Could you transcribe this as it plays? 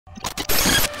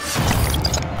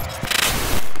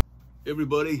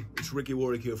Everybody, it's Ricky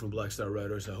Warwick here from Black Star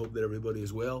Riders. I hope that everybody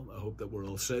is well. I hope that we're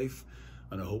all safe,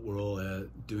 and I hope we're all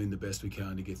doing the best we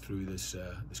can to get through this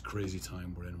this crazy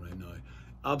time we're in right now.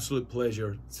 Absolute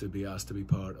pleasure to be asked to be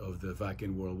part of the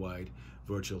Wacken World Wide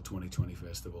Virtual 2020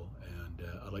 Festival, and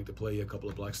I'd like to play you a couple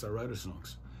of Black Star Riders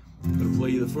songs. I'm going to play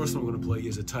you, the first one I'm going to play you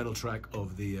is a title track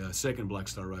of the second Black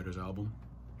Star Riders album.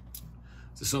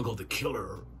 It's a song called The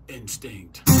Killer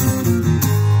Instinct.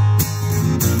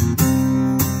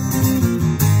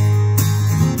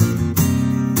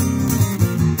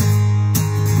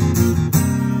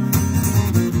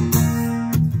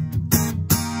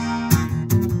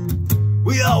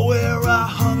 We all wear our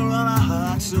hunger on our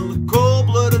hearts in the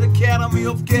cold-blooded academy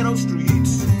of ghetto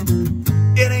streets.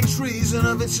 It ain't treason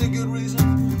if it's a good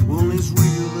reason, well, it's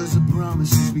real as the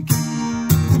promises we keep.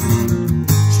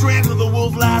 Strength of the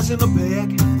wolf lies in the pack.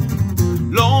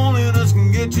 Loneliness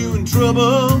can get you in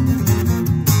trouble.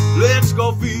 Let's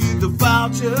go feed the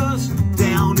vultures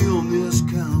down in this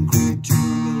concrete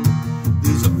jungle.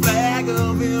 There's a flag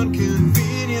of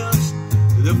inconvenience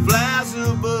that flies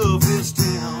above this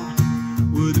town,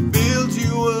 where they build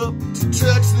you up to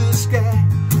touch the sky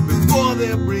before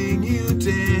they bring you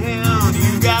down.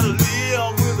 You gotta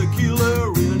live with a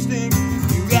killer instinct.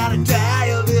 You gotta die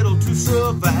a little to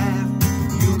survive.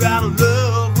 You gotta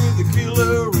love with a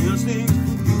killer instinct.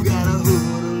 You gotta hurt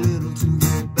a little to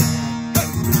get back.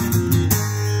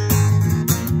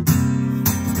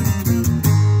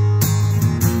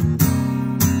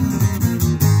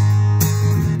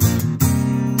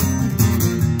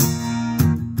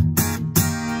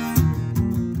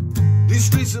 These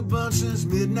streets are bunched since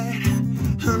midnight, and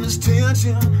there's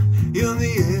tension in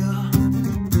the air.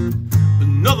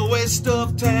 Another waste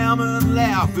of time and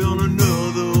laugh in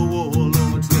another war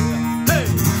over there. Hey!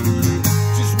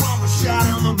 Just one more shot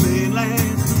on the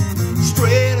mainland,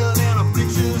 straighter than a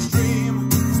preacher's dream.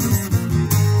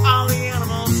 All the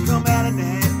animals come out at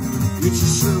night, it's a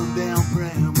sundown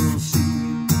primal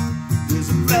scene. There's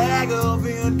a flag of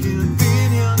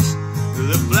inconvenience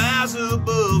that flies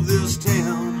above this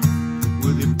town,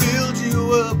 where they build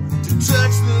you up to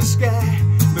touch the sky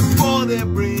before they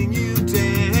bring you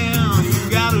down. You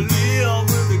gotta live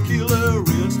with a killer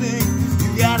instinct. You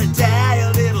gotta die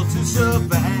a little to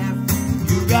survive.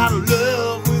 You gotta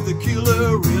love with a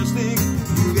killer instinct.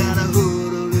 You gotta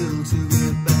hurt a little to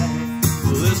get back.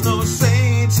 Well, there's no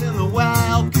saints in the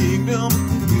wild kingdom.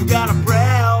 You gotta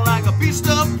prowl like a beast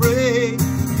of prey.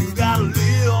 You gotta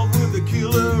live with a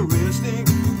killer instinct.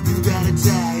 You gotta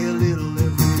die a little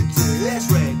every day.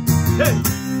 That's right. Hey!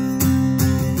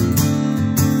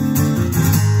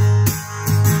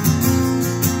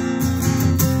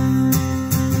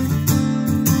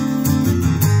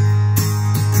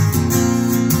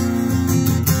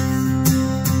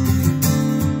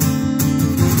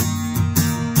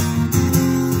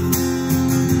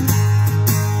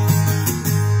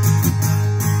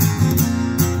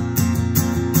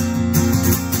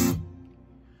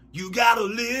 You gotta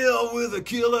live with a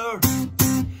killer.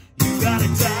 You gotta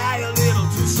die a little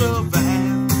to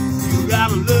survive. You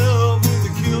gotta love with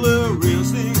a killer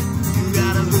instinct. You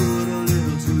gotta hurt a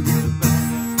little to get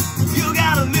back. You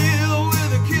gotta live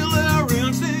with a killer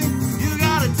instinct. You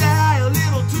gotta die a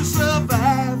little to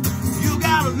survive. You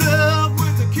gotta love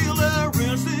with a killer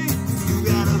instinct. You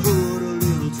gotta hurt a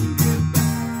little to get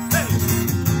back. Hey!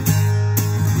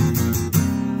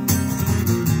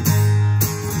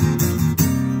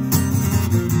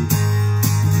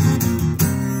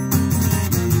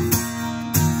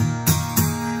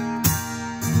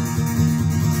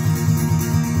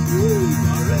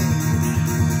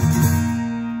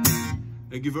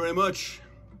 Thank you very much.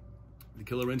 The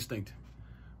Killer Instinct,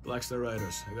 Black Star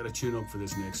Riders. I got to tune up for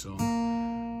this next song.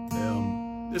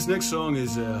 This next song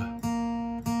is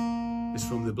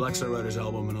from the Black Star Riders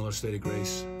album, Another State of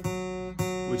Grace,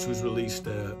 which was released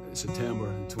in September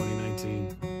in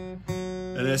 2019.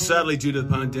 And sadly, due to the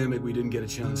pandemic, we didn't get a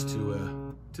chance to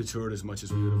tour it as much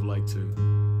as we would have liked to,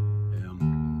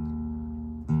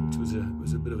 which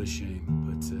was a bit of a shame.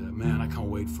 But man, I can't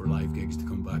wait for live gigs to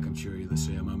come back. I'm sure you're the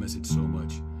same. I miss it so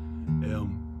much.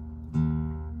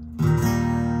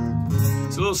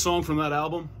 It's a little song from that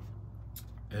album.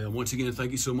 Once again,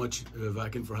 thank you so much,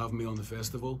 Wacken, for having me on the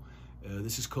festival.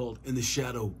 This is called In the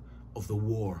Shadow of the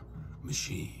War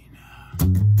Machine.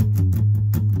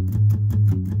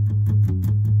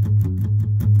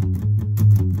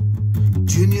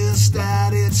 Junior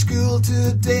started school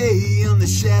today in the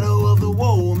shadow of the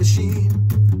war machine.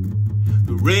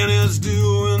 The rent is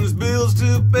due and there's bills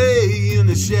to pay in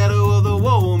the shadow of the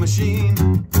war machine.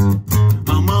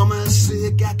 My mama's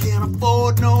sick, I can't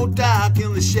afford no doc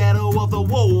in the shadow of the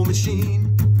war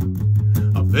machine.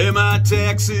 I Pay my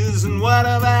taxes, and what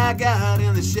have I got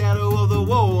in the shadow of the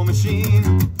war machine?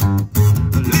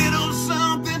 A little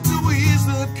something to ease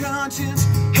the conscience.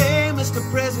 Hey, Mr.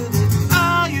 President,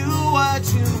 are you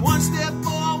watching? One step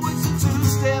forwards and two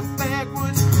step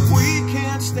backwards. We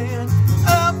can't stand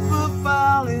up for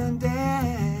falling down.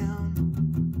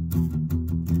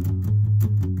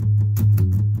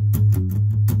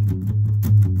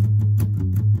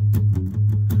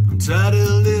 I'm tired of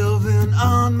living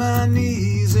on my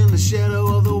knees in the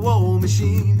shadow of the war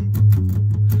machine.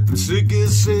 I'm sick of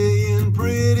saying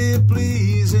pretty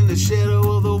please in the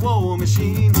shadow of the war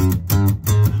machine.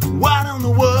 What in the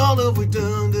world have we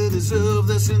done to deserve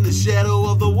this in the shadow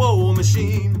of the war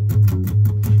machine?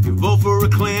 You vote for a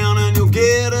clown and you'll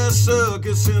get a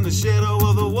circus in the shadow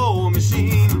of the war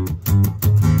machine.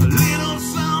 A little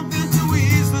something to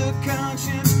ease the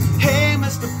conscience. Hey,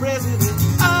 Mr. President,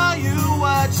 are you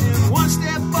watching? One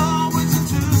step forwards and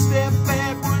two step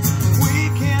backwards. We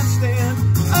can't stand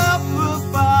up for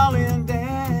falling down.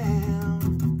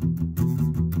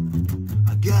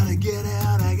 I gotta get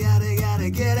out, I gotta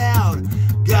get out.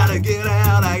 Gotta get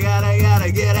out, I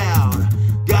gotta get out.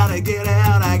 Gotta get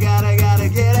out, I gotta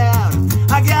get out.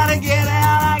 I gotta get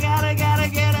out, I gotta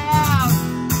get out.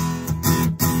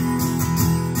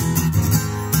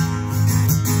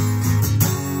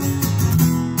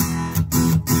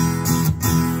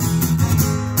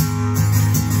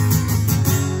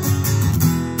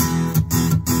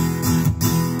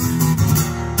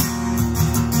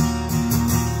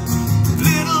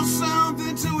 Little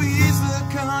something to ease the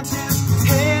conscience.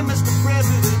 Hey, Mr.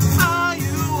 President, are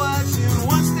you watching?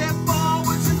 One step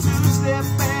forwards and two step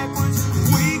backwards.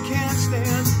 We can't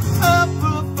stand up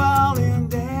for falling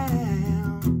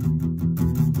down.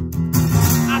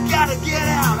 I gotta get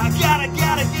out, I gotta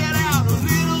get out. A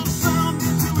little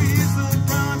something to ease the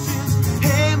conscience.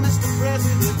 Hey, Mr.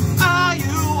 President, are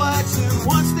you watching?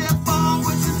 One step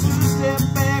forwards and two step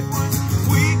backwards.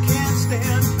 We can't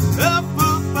stand up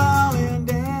for falling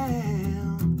down.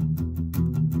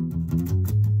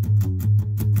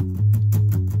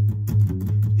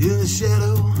 In the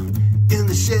shadow, in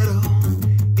the shadow,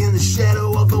 in the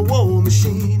shadow of the war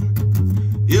machine.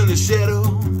 In the shadow,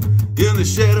 in the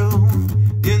shadow,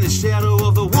 in the shadow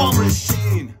of the war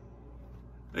machine.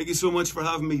 Thank you so much for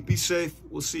having me. Be safe.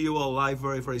 We'll see you all live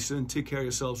very, very soon. Take care of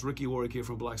yourselves. Ricky Warwick here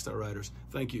from Black Star Riders.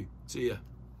 Thank you. See ya.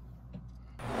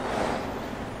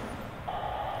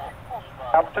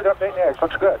 Altitude update next.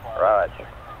 Looks good. Roger.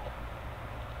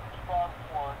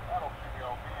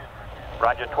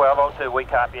 Roger, 1202, we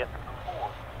copy it.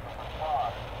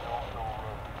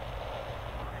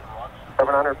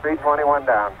 700 feet, 21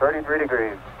 down, 33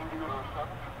 degrees.